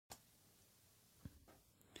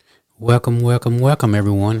Welcome,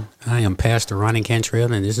 everyone. I am Pastor Ronnie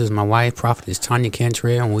Cantrell, and this is my wife, Prophetess Tanya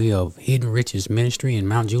Cantrell, and we are of Hidden Riches Ministry in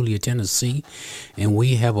Mount Juliet, Tennessee. And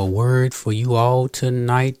we have a word for you all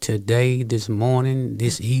tonight, today, this morning,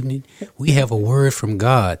 this evening. We have a word from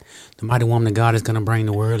God. The mighty woman of God is going to bring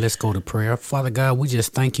the word. Let's go to prayer. Father God, we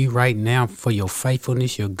just thank you right now for your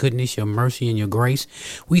faithfulness, your goodness, your mercy, and your grace.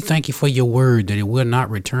 We thank you for your word, that it will not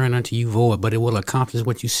return unto you void, but it will accomplish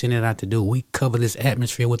what you sent it out to do. We cover this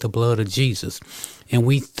atmosphere with the blood of Jesus. And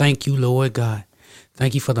we thank you, Lord God.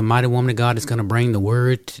 Thank you for the mighty woman of God that's going to bring the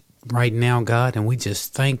word right now, God. And we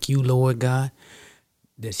just thank you, Lord God,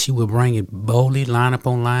 that she will bring it boldly, line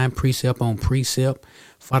upon line, precept on precept.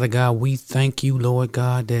 Father God, we thank you, Lord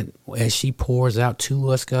God, that as she pours out to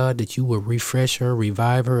us, God, that you will refresh her,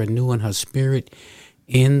 revive her, anew in her spirit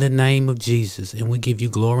in the name of Jesus. And we give you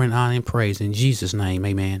glory and honor and praise in Jesus' name.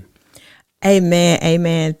 Amen. Amen.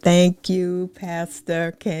 Amen. Thank you,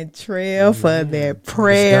 Pastor Cantrell, for that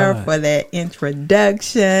prayer, for that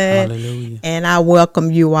introduction. Hallelujah. And I welcome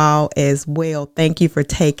you all as well. Thank you for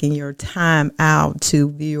taking your time out to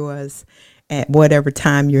view us at whatever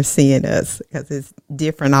time you're seeing us, because it's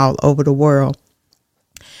different all over the world.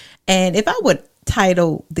 And if I would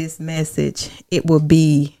title this message, it would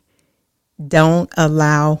be Don't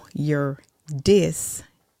Allow Your DIS,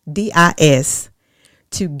 D-I-S,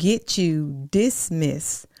 to get you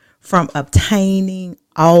dismissed from obtaining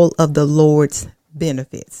all of the Lord's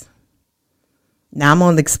benefits. Now, I'm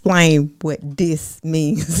going to explain what this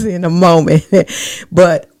means in a moment,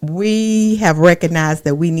 but we have recognized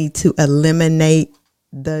that we need to eliminate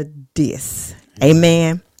the dis.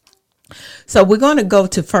 Amen. So we're going to go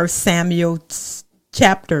to 1 Samuel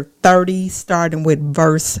chapter 30, starting with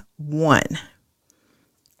verse 1.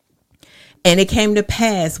 And it came to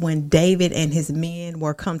pass when David and his men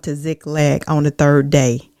were come to Ziklag on the third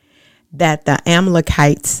day, that the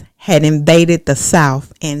Amalekites had invaded the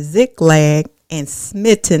south and Ziklag and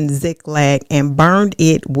smitten Ziklag and burned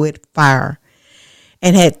it with fire,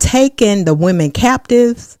 and had taken the women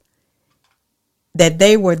captives that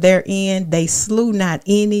they were therein. They slew not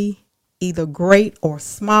any, either great or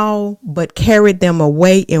small, but carried them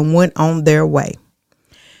away and went on their way.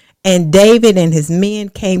 And David and his men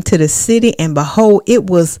came to the city, and behold,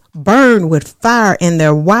 it was burned with fire, and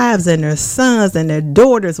their wives and their sons and their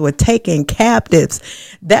daughters were taken captives.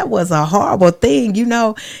 That was a horrible thing. You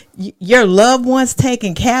know, your loved ones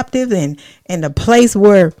taken captive, and the place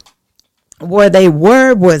where they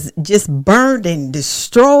were was just burned and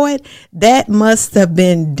destroyed. That must have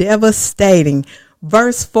been devastating.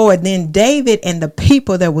 Verse 4, then David and the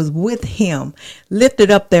people that was with him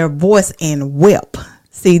lifted up their voice and wept.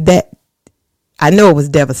 See, that I know it was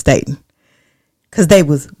devastating, because they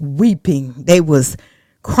was weeping. They was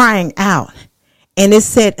crying out. And it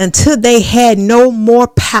said until they had no more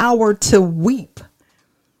power to weep.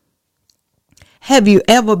 Have you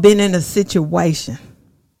ever been in a situation,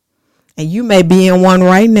 and you may be in one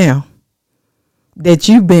right now, that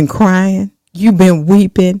you've been crying, you've been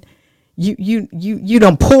weeping, you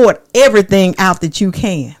done poured everything out that you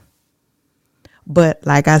can? But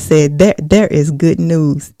like I said, there is good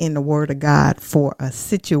news in the word of God for a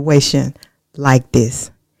situation like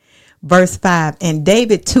this. Verse 5, and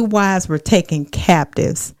David, 2 wives were taken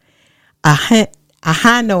captives,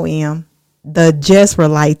 Ahinoam, the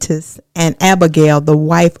Jezreelitess, and Abigail, the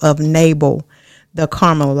wife of Nabal, the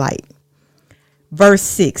Carmelite. Verse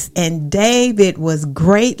 6, and David was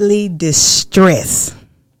greatly distressed.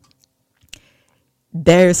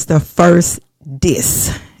 There's the first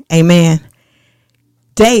dis. Amen.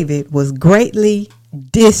 David was greatly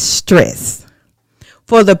distressed,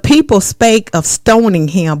 for the people spake of stoning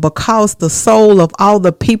him, because the soul of all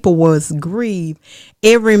the people was grieved,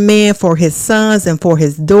 every man for his sons and for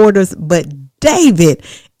his daughters. But David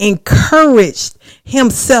encouraged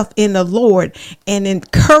himself in the Lord, and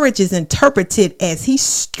encourage is interpreted as he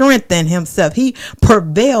strengthened himself, he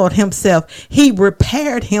prevailed himself, he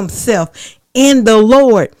repaired himself in the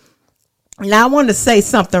Lord. Now I want to say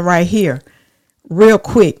something right here real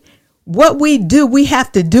quick. What we do, we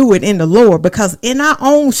have to do it in the Lord, because in our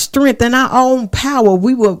own strength and our own power,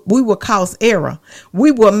 we will cause error.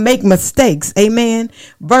 We will make mistakes. Amen.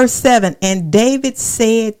 Verse 7, and David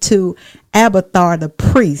said to Abiathar the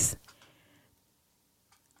priest,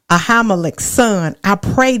 Ahimelech's son, I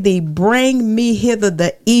pray thee, bring me hither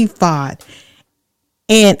the ephod.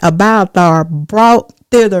 And Abiathar brought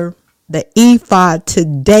thither the ephod to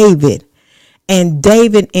David. And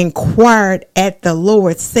David inquired at the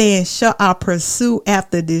Lord, saying, shall I pursue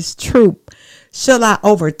after this troop? Shall I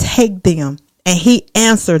overtake them? And he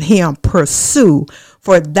answered him, pursue,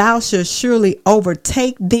 for thou shalt surely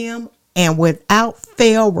overtake them and without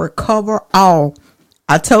fail recover all.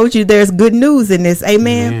 I told you there's good news in this.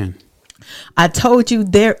 Amen. Amen. I told you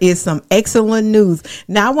there is some excellent news.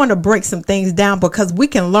 Now I want to break some things down because we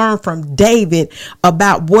can learn from David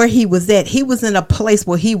about where he was at. He was in a place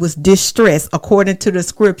where he was distressed, according to the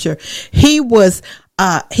scripture. He was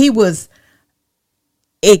at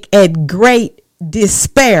great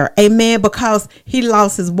despair. Amen. Because he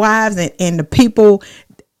lost his wives and the people,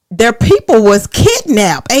 their people was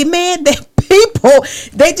kidnapped. Amen. Their people,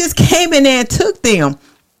 they just came in there and took them.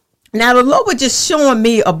 Now, the Lord was just showing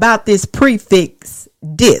me about this prefix,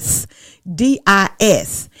 dis,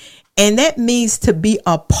 D-I-S. And that means to be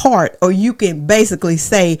apart, or you can basically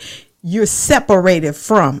say you're separated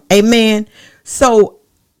from. Amen. So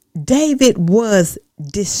David was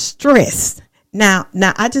distressed. Now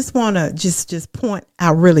I just want to just point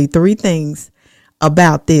out really three things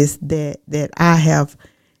about this that I have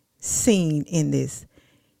seen in this.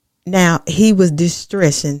 Now, he was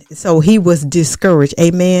distressed, so he was discouraged.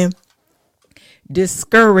 Amen.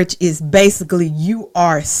 Discouraged is basically you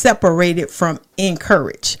are separated from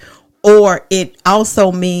encouraged. Or it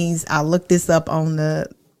also means, I looked this up on the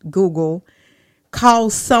Google,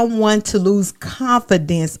 cause someone to lose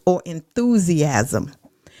confidence or enthusiasm.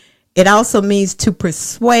 It also means to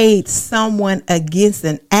persuade someone against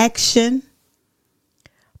an action,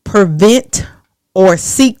 prevent or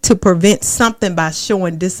seek to prevent something by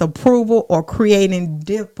showing disapproval or creating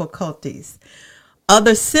difficulties.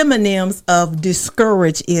 Other synonyms of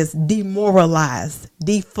discouraged is demoralized,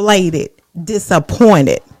 deflated,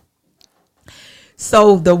 disappointed.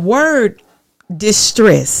 So the word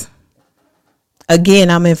distress, again,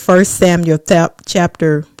 I'm in 1 Samuel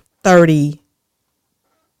chapter 30,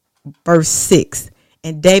 verse 6.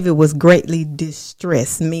 And David was greatly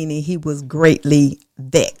distressed, meaning he was greatly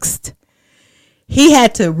vexed. He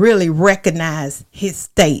had to really recognize his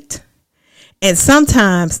state. And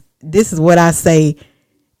sometimes, this is what I say,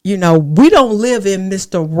 we don't live in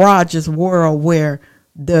Mr. Rogers' world where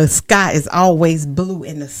the sky is always blue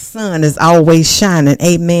and the sun is always shining.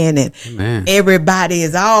 Amen. And Amen. Everybody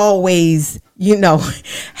is always,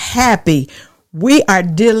 happy. We are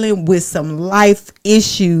dealing with some life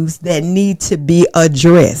issues that need to be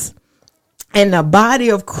addressed. And the body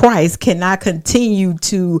of Christ cannot continue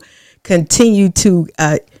to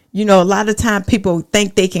a lot of time people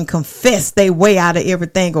think they can confess their way out of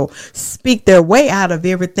everything or speak their way out of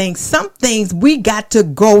everything. Some things we got to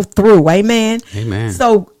go through. Amen. Amen.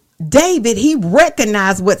 So David, he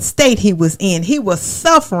recognized what state he was in. He was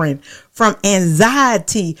suffering from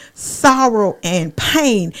anxiety, sorrow, and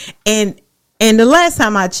pain. And the last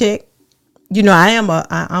time I checked, I'm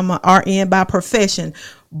a RN by profession.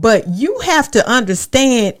 But you have to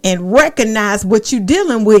understand and recognize what you're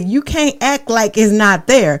dealing with. You can't act like it's not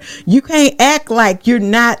there. You can't act like you're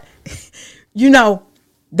not,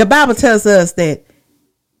 the Bible tells us that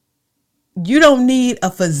you don't need a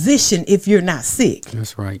physician if you're not sick.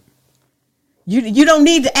 That's right. You don't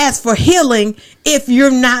need to ask for healing if you're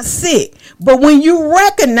not sick. But when you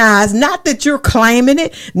recognize, not that you're claiming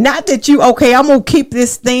it, not that I'm going to keep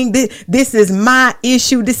this thing. This is my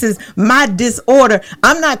issue. This is my disorder.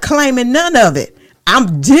 I'm not claiming none of it.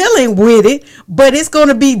 I'm dealing with it, but it's going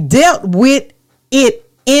to be dealt with it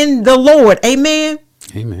in the Lord. Amen.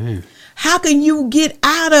 Amen. How can you get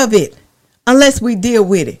out of it unless we deal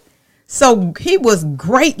with it? So he was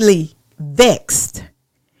greatly vexed.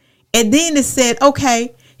 And then it said,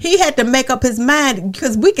 he had to make up his mind,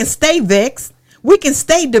 because we can stay vexed. We can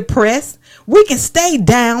stay depressed. We can stay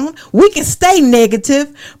down. We can stay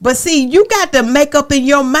negative. But see, you got to make up in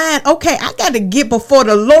your mind, I got to get before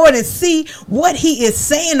the Lord and see what he is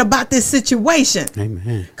saying about this situation.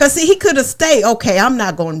 Amen. Because see, he could have stayed, I'm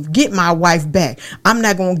not going to get my wife back. I'm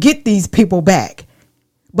not going to get these people back.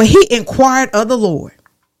 But he inquired of the Lord.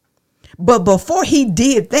 But before he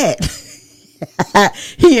did that,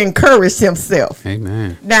 he encouraged himself.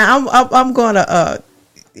 Amen. Now I'm gonna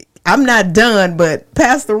I'm not done, but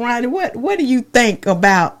Pastor Ronnie, what do you think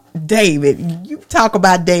about David? You talk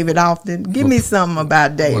about David often. Give me something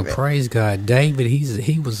about David. Well, praise God, David.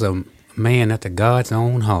 He was a man after God's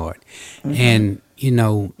own heart, and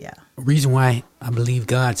reason why I believe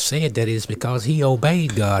God said that is because he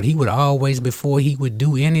obeyed God. He would always, before he would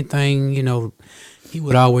do anything, he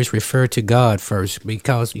would always refer to God first,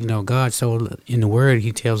 because, God, so in the word,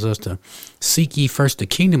 he tells us to seek ye first the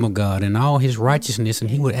kingdom of God and all his righteousness, and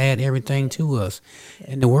he would add everything to us.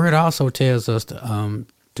 And the word also tells us to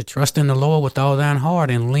trust in the Lord with all thine heart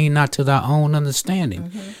and lean not to thy own understanding,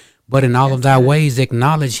 but in all of thy ways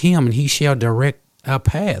acknowledge him, and he shall direct our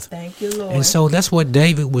path. Thank you, Lord. And so that's what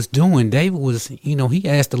David was doing. David was, he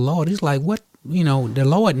asked the Lord, he's like, the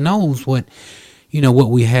Lord knows what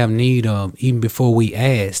we have need of even before we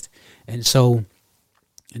asked. And so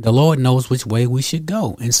the Lord knows which way we should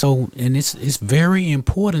go. And it's very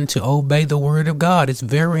important to obey the word of God. It's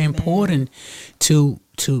very important to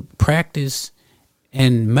practice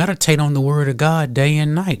and meditate on the word of God day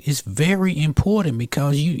and night. It's very important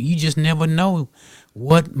because you just never know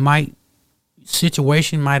what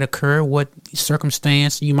situation might occur, what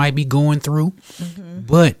circumstance you might be going through. Mm-hmm.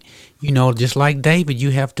 But, just like David,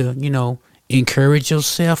 you have to, encourage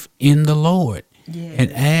yourself in the Lord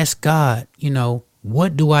and ask God,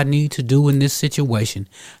 what do I need to do in this situation?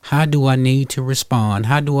 How do I need to respond?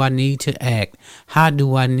 How do I need to act? What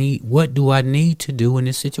do I need to do in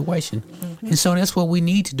this situation? Mm-hmm. And so that's what we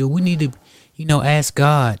need to do. We need to, ask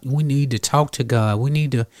God. We need to talk to God. We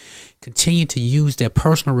need to continue to use that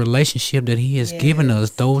personal relationship that He has given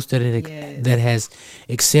us, those that has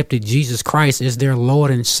accepted Jesus Christ as their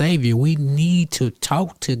Lord and Savior. We need to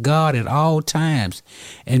talk to God at all times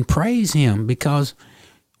and praise Him because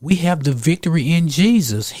we have the victory in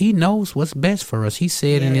Jesus. He knows what's best for us. He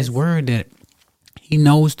said in His word that He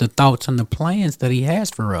knows the thoughts and the plans that He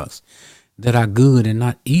has for us that are good and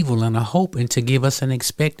not evil, and a hope and to give us an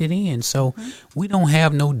expected end. So we don't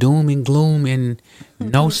have no doom and gloom in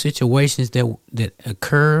no situations that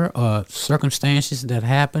occur or circumstances that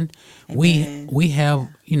happen. Amen. We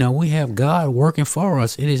have God working for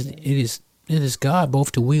us. It is God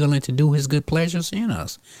both to will and to do His good pleasures in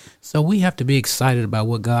us. So we have to be excited about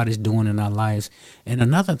what God is doing in our lives. And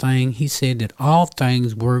another thing, He said that all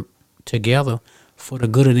things work together for the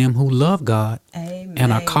good of them who love God. Amen.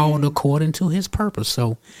 And are called according to His purpose.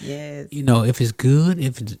 So, if it's good,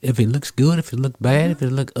 if it looks good, if it looks bad, if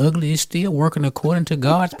it looks ugly, it's still working according to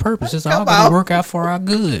God's purpose. It's all going to work out for our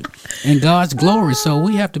good and God's glory. So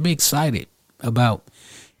we have to be excited about,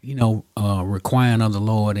 requiring of the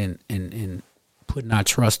Lord and putting our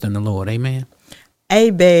trust in the Lord. Amen.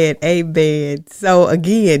 Amen. Amen. So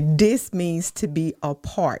again, this means to be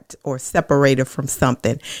apart or separated from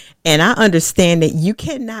something. And I understand that you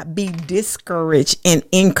cannot be discouraged and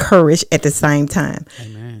encouraged at the same time.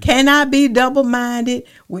 Amen. Cannot be double-minded.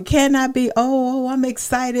 We cannot be, I'm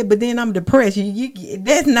excited, but then I'm depressed.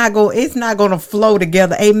 It's not going to flow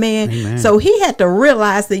together. Amen. Amen. So he had to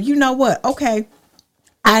realize that, you know what? Okay,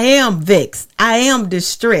 I am vexed. I am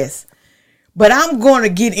distressed, but I'm going to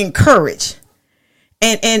get encouraged.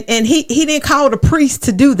 And he didn't call the priest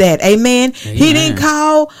to do that. Amen. He didn't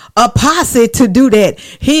call a posse to do that.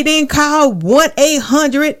 He didn't call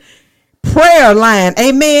 1-800 prayer line.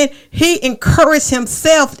 Amen. He encouraged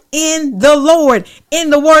himself in the Lord, in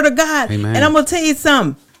the word of God. Amen. And I'm going to tell you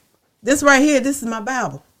something. This right here, this is my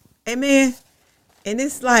Bible. Amen. And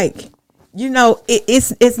it's like,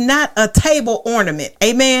 it's not a table ornament.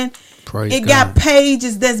 Amen. Praise it God. Got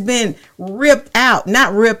pages that's been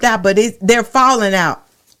not ripped out, but they're falling out.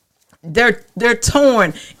 They're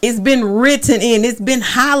torn. It's been written in. It's been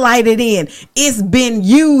highlighted in. It's been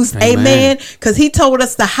used. Amen. Because He told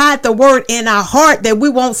us to hide the word in our heart that we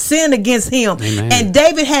won't sin against Him. Amen. And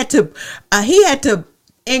David had to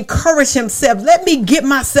encourage himself. Let me get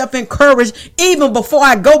myself encouraged even before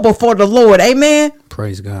I go before the Lord. Amen.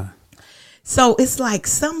 Praise God. So it's like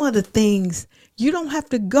some of the things you don't have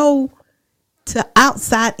to go to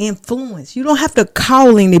outside influence. You don't have to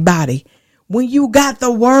call anybody. When you got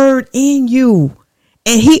the word in you,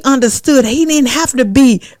 and he understood, he didn't have to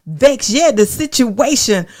be vexed. Yeah, the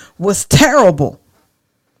situation was terrible,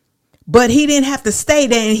 but he didn't have to stay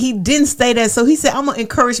there, and he didn't stay there. So he said, I'm going to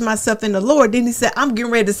encourage myself in the Lord. Then he said, I'm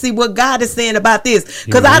getting ready to see what God is saying about this,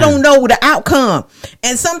 because I don't know the outcome.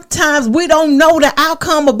 And sometimes we don't know the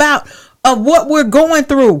outcome of what we're going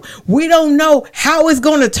through. We don't know how it's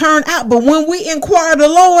going to turn out. But when we inquire the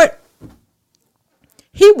Lord,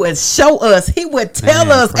 He would show us. He would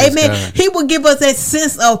tell us. Amen. God. He would give us that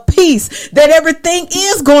sense of peace that everything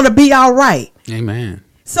is going to be all right. Amen.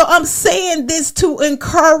 So I'm saying this to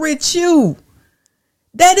encourage you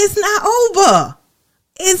that it's not over.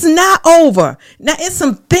 It's not over. Now, it's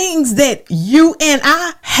some things that you and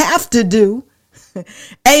I have to do.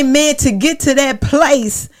 Amen. To get to that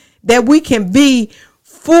place that we can be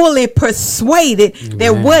fully persuaded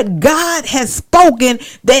that what God has spoken,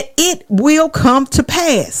 that it will come to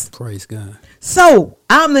pass. Praise God. So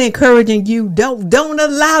I'm encouraging you, don't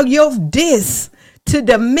allow your this to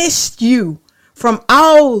diminish you from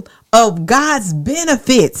all of God's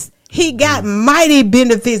benefits. He got mighty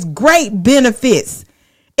benefits, great benefits.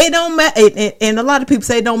 It don't matter, and a lot of people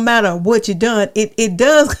say it don't matter what you done. It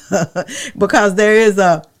does because there is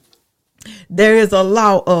a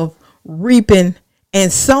law of reaping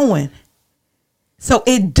and sowing. So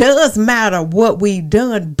it does matter what we've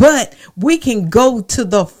done, but we can go to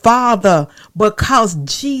the Father because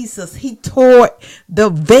Jesus, he tore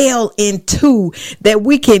the veil in two, that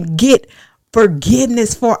we can get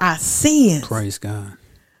forgiveness for our sins. Praise God.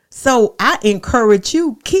 So I encourage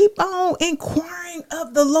you, keep on inquiring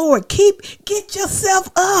of the Lord. Get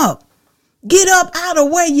yourself up. Get up out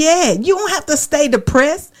of where you at. You don't have to stay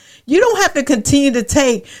depressed. You don't have to continue to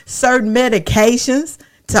take certain medications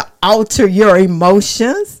to alter your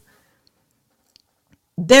emotions.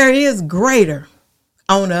 There is greater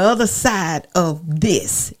on the other side of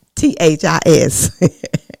this. THIS.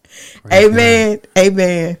 Amen. God.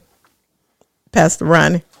 Amen. Pastor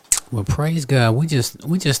Ronnie. Well, praise God. We just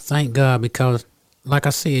thank God because, like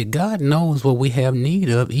I said, God knows what we have need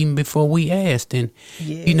of even before we ask. And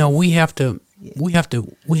you know, we have to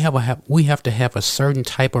have a certain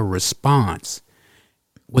type of response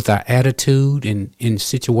with our attitude and in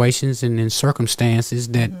situations and in circumstances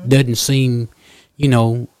that doesn't seem, you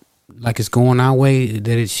know, like it's going our way,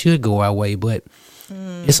 that it should go our way. But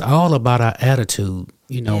it's all about our attitude,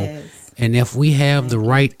 you know. Yes. And if we have the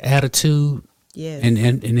right attitude, yes,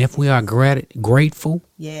 and if we are grateful,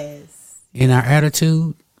 yes, in our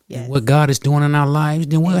attitude, yes, what God is doing in our lives,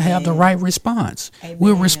 then we'll have the right response. Amen.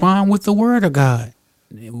 We'll respond with the word of God.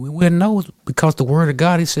 We'll know, because the word of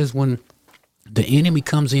God, it says, when the enemy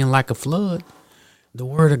comes in like a flood, the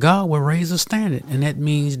word of God will raise a standard. And that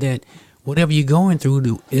means that whatever you're going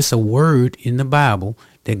through, it's a word in the Bible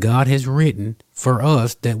that God has written for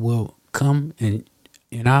us that will come in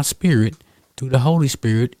our spirit through the Holy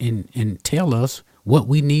Spirit and tell us what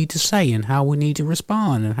we need to say and how we need to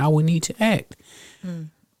respond and how we need to act.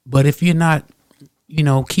 But if you're not, you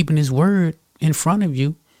know, keeping his word in front of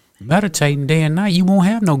you, meditating day and night, you won't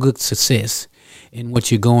have no good success in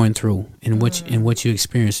what you're going through and what you're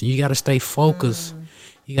experiencing. You got to stay focused.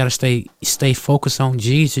 You got to stay focused on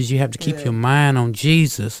Jesus. You have to keep your mind on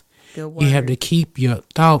Jesus. You have to keep your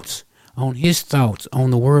thoughts on his thoughts,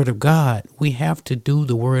 on the word of God. We have to do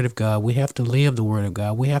the word of God. We have to live the word of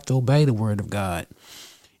God. We have to obey the word of God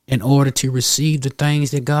in order to receive the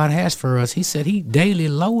things that God has for us. He said he daily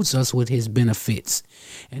loads us with his benefits,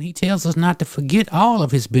 and he tells us not to forget all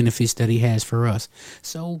of his benefits that he has for us.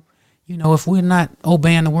 So, you know, if we're not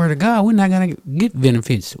obeying the word of God, we're not going to get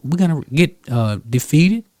benefits. We're going to get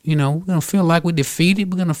defeated. You know, we're going to feel like we're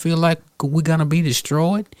defeated. We're going to feel like we're going to be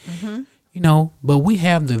destroyed. You know, but we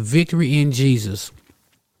have the victory in Jesus.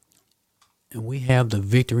 And we have the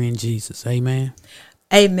victory in Jesus. Amen.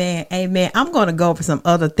 Amen. Amen. I'm going to go over some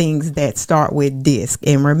other things that start with disc.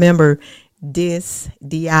 And remember, dis,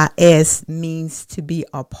 D-I-S, means to be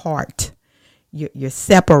apart. You're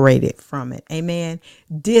separated from it. Amen.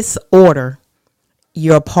 Disorder,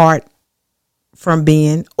 you're apart from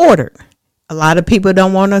being ordered. A lot of people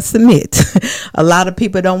don't want to submit. A lot of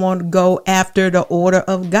people don't want to go after the order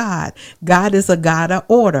of God. God is a God of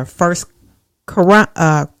order. First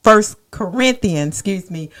Corinthians,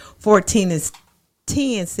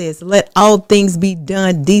 14:10 says, let all things be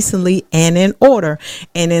done decently and in order.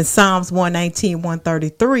 And in Psalms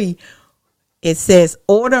 119:133, it says,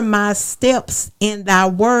 order my steps in thy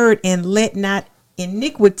word, and let not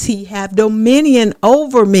iniquity have dominion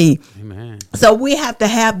over me. Amen. So we have to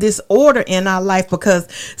have this order in our life, because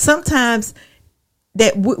sometimes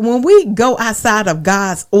that when we go outside of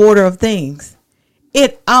God's order of things,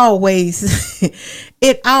 it always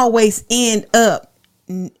end up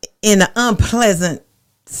in an unpleasant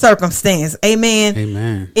circumstance. Amen.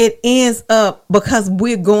 Amen. It ends up because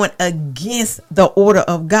we're going against the order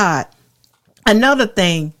of God. Another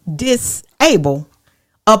thing, disable,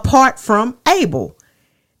 apart from able.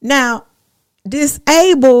 Now,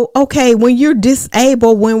 disable, okay, when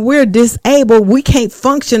we're disabled, we can't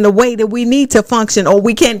function the way that we need to function, or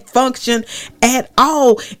we can't function at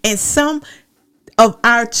all. And some of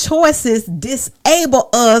our choices disable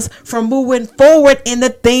us from moving forward in the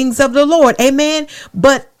things of the Lord. Amen.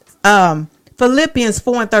 But Philippians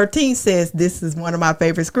 4:13 says, this is one of my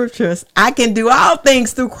favorite scriptures, I can do all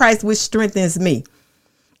things through Christ which strengthens me.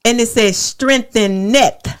 And it says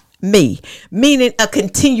strengtheneth me, meaning a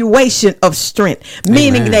continuation of strength,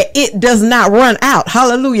 meaning Amen. that it does not run out.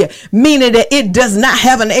 Hallelujah. Meaning that it does not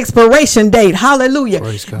have an expiration date. Hallelujah.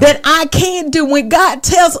 That I can't do. When God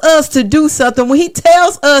tells us to do something, when he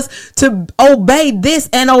tells us to obey this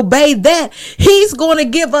and obey that, he's going to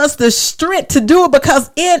give us the strength to do it,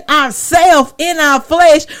 because in ourselves, in our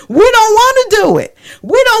flesh, we don't want to do it.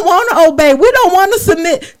 We don't want to obey. We don't want to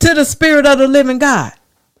submit to the Spirit of the living God.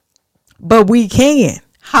 But we can.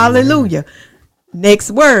 Hallelujah.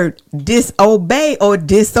 Next word, disobey or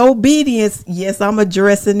disobedience. Yes, I'm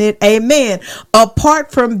addressing it. Amen.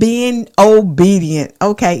 Apart from being obedient.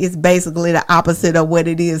 Okay, it's basically the opposite of what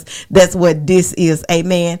it is. That's what this is.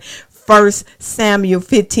 Amen. 1 Samuel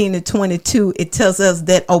 15:22, it tells us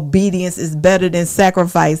that obedience is better than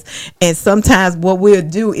sacrifice. And sometimes what we'll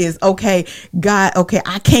do is, okay, God, okay,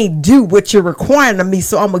 I can't do what you're requiring of me,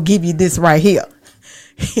 so I'm going to give you this right here.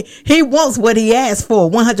 He wants what he asked for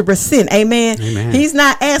 100%. Amen. Amen. He's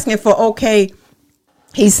not asking for, okay,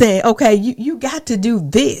 he's saying, okay, you got to do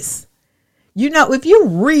this. You know, if you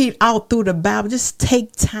read all through the Bible, just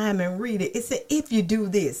take time and read it. It said, if you do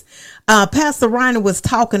this, Pastor Reiner was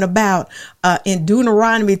talking about in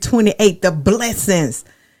Deuteronomy 28, the blessings.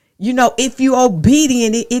 You know, if you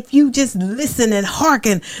obedient, if you just listen and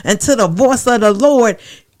hearken unto the voice of the Lord,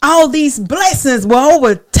 all these blessings will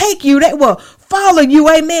overtake you. They will follow you.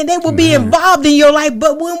 Amen. They will be involved in your life.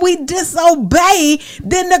 But when we disobey,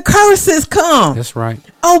 then the curses come. That's right.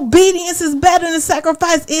 Obedience is better than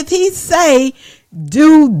sacrifice. If he say,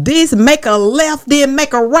 do this, make a left, then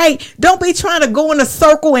make a right. Don't be trying to go in a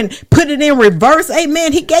circle and put it in reverse.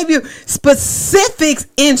 Amen. He gave you specific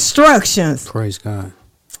instructions. Praise God.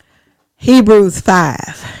 Hebrews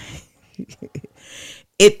 5.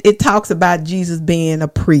 It talks about Jesus being a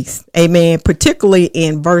priest. Amen. Particularly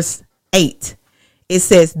in verse 8. It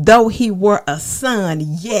says, though he were a son,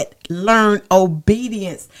 yet learned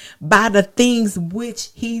obedience by the things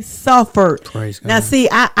which he suffered. Praise God. Now, see,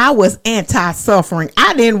 I was anti-suffering.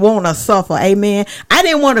 I didn't want to suffer. Amen. I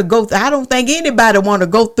didn't want to go through. I don't think anybody want to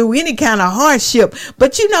go through any kind of hardship.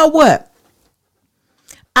 But you know what?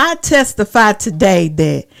 I testify today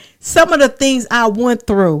that some of the things I went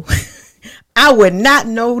through, I would not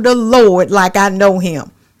know the Lord like I know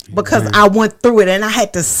him, because I went through it and I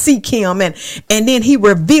had to seek him, and then he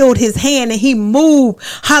revealed his hand and he moved,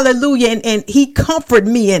 hallelujah, and he comforted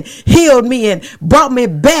me and healed me and brought me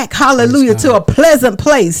back, hallelujah, to a pleasant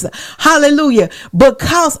place, hallelujah,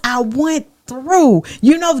 because I went through.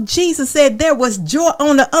 You know, Jesus said there was joy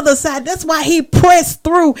on the other side. That's why he pressed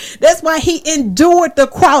through. That's why he endured the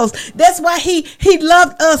cross. That's why he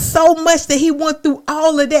loved us so much that he went through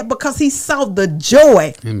all of that, because he saw the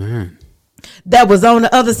joy. Amen. That was on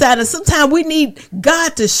the other side. And sometimes we need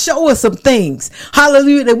God to show us some things,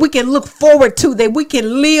 hallelujah, that we can look forward to, that we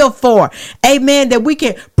can live for, amen, that we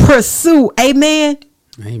can pursue, amen.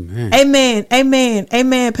 Amen. Amen. Amen.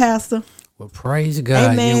 Amen, Pastor. Well, praise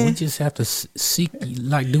God. Amen. Yeah, we just have to seek,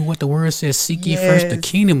 like, do what the word says, seek ye Yes. first the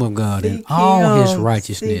kingdom of God and all his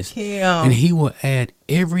righteousness, Seek him. and he will add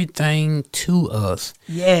everything to us.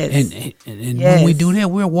 Yes. And Yes. when we do that,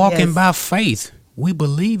 we're walking Yes. by faith. We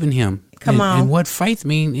believe in him. Come on. And what faith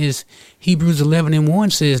means is Hebrews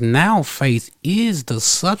 11:1 says, now faith is the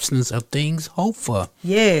substance of things hoped for.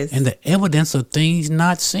 Yes. And the evidence of things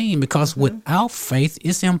not seen, because without faith,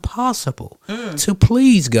 it's impossible to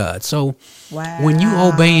please God. So when you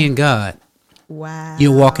obeying God, wow,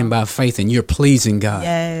 you're walking by faith and you're pleasing God.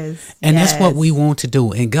 Yes. And that's what yes. we want to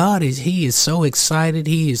do. And God he is so excited.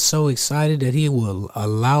 He is so excited that he will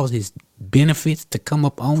allow his benefits to come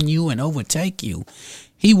up on you and overtake you.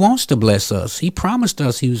 He wants to bless us. He promised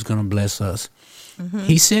us he was going to bless us.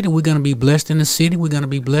 He said that we're going to be blessed in the city. We're going to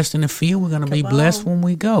be blessed in the field. We're going to be blessed when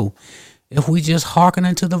we go. If we just hearken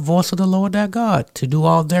unto the voice of the Lord our God to do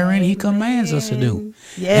all therein he commands us to do.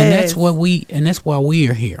 Yes. And that's why we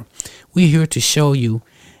are here. We're here to show you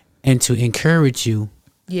and to encourage you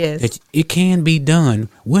Yes. that it can be done.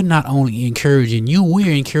 We're not only encouraging you,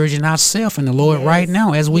 we're encouraging ourselves in the Lord right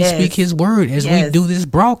now as we speak his word, as we do this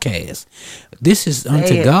broadcast. This is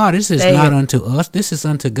unto God. This is not unto us. This is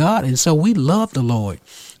unto God. And so we love the Lord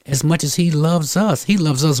as much as he loves us. He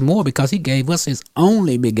loves us more because he gave us his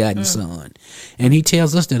only begotten son. And he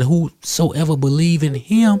tells us that whosoever believe in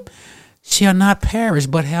him shall not perish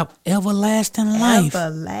but have everlasting life.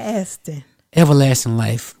 Everlasting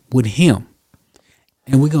life with him.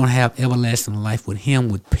 And we're going to have everlasting life with him,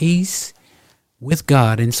 with peace, with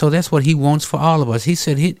God. And so that's what he wants for all of us. He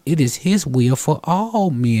said it is his will for all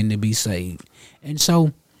men to be saved. And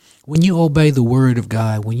so when you obey the word of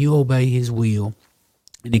God, when you obey his will,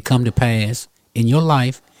 and it come to pass in your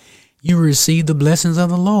life, you receive the blessings of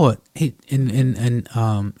the Lord.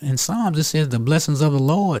 In Psalms, it says the blessings of the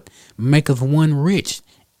Lord maketh one rich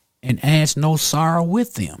and adds no sorrow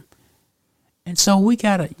with them. And so we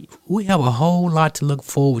have a whole lot to look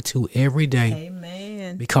forward to every day.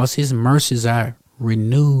 Amen. Because his mercies are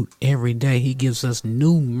renewed every day. He gives us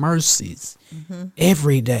new mercies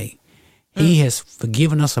every day. He has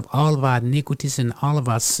forgiven us of all of our iniquities and all of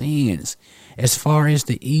our sins. As far as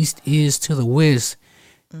the east is to the west,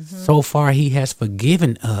 so far he has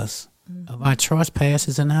forgiven us of our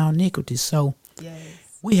trespasses and our iniquities. So Yes.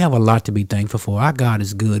 we have a lot to be thankful for. Our God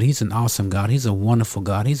is good. He's an awesome God. He's a wonderful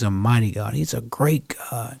God. He's a mighty God. He's a great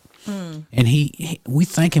God. And we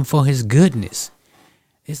thank him for his goodness.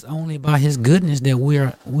 It's only by his goodness that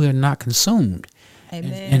we're not consumed.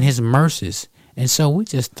 Amen. And his mercies. And so we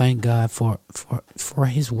just thank God for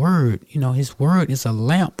his word. You know, his word is a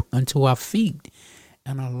lamp unto our feet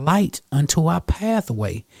and a light unto our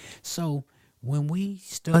pathway. So when we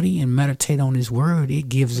study and meditate on his word,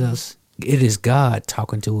 it is God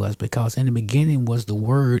talking to us, because in the beginning was the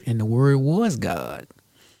word, and the word was God.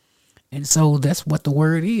 And so that's what the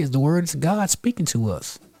word is. The word is God speaking to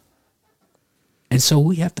us. And so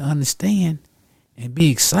we have to understand and be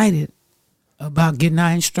excited about getting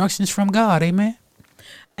our instructions from God. Amen.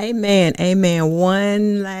 Amen. Amen.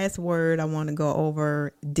 One last word I want to go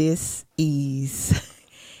over: dis-ease.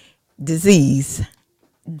 Disease.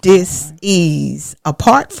 Dis-ease.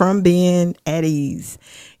 Apart from being at ease.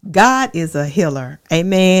 God is a healer.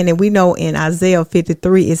 Amen. And we know in Isaiah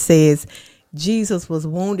 53 it says, Jesus was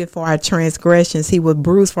wounded for our transgressions. He was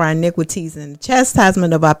bruised for our iniquities, and the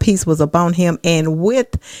chastisement of our peace was upon him. And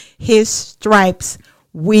with his stripes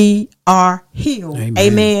we are healed. Amen.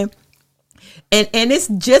 Amen. And it's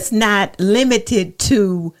just not limited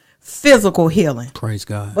to physical healing, Praise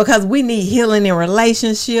God. because we need healing in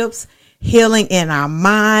relationships, healing in our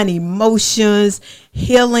mind, emotions,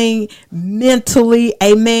 healing mentally.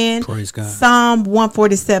 Amen. Praise God. Psalm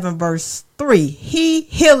 147 verse 3. He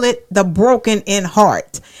healeth the broken in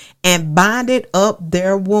heart and binded up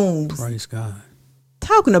their wounds. Praise God.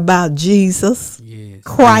 Talking about Jesus, Yes.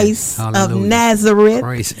 Christ Yes. of Hallelujah. Nazareth,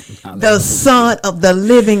 Praise him. the Hallelujah. Son of the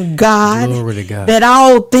living God, Glory to God. that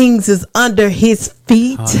all things is under his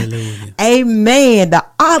feet. Hallelujah. Amen. The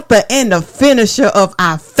author and the finisher of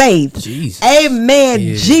our faith. Jesus. Amen.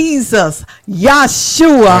 Yes. Jesus,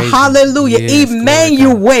 Yahshua, Praise him. hallelujah, Yes, glory to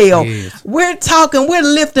Emmanuel. God. Yes. We're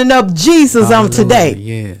lifting up Jesus on Hallelujah. today,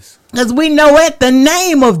 Yes. because we know at the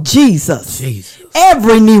name of Jesus, Jesus.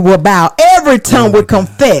 every knee will bow, every tongue will Glory to God.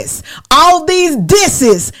 confess. All these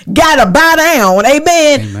disses gotta bow down,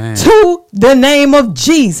 amen, Amen. to the name of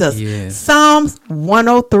Jesus. Yes. Psalms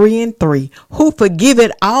 103 and 3. Who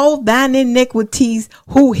forgiveth all thine iniquities,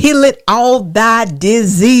 who healeth all thy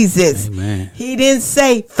diseases. Amen. He didn't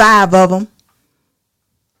say 5 of them,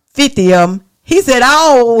 50 of them. He said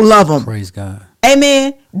all of them. Praise God.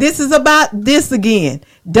 Amen. This is about this again.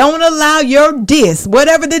 Don't allow your diss,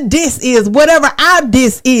 whatever the diss is, whatever our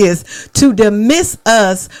diss is, to dismiss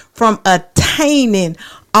us from attaining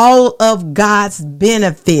all of God's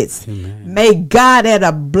benefits. Amen. May God add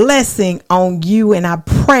a blessing on you, and I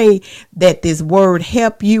pray that this word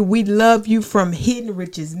help you. We love you from Hidden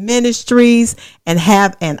Riches Ministries, and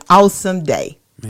have an awesome day.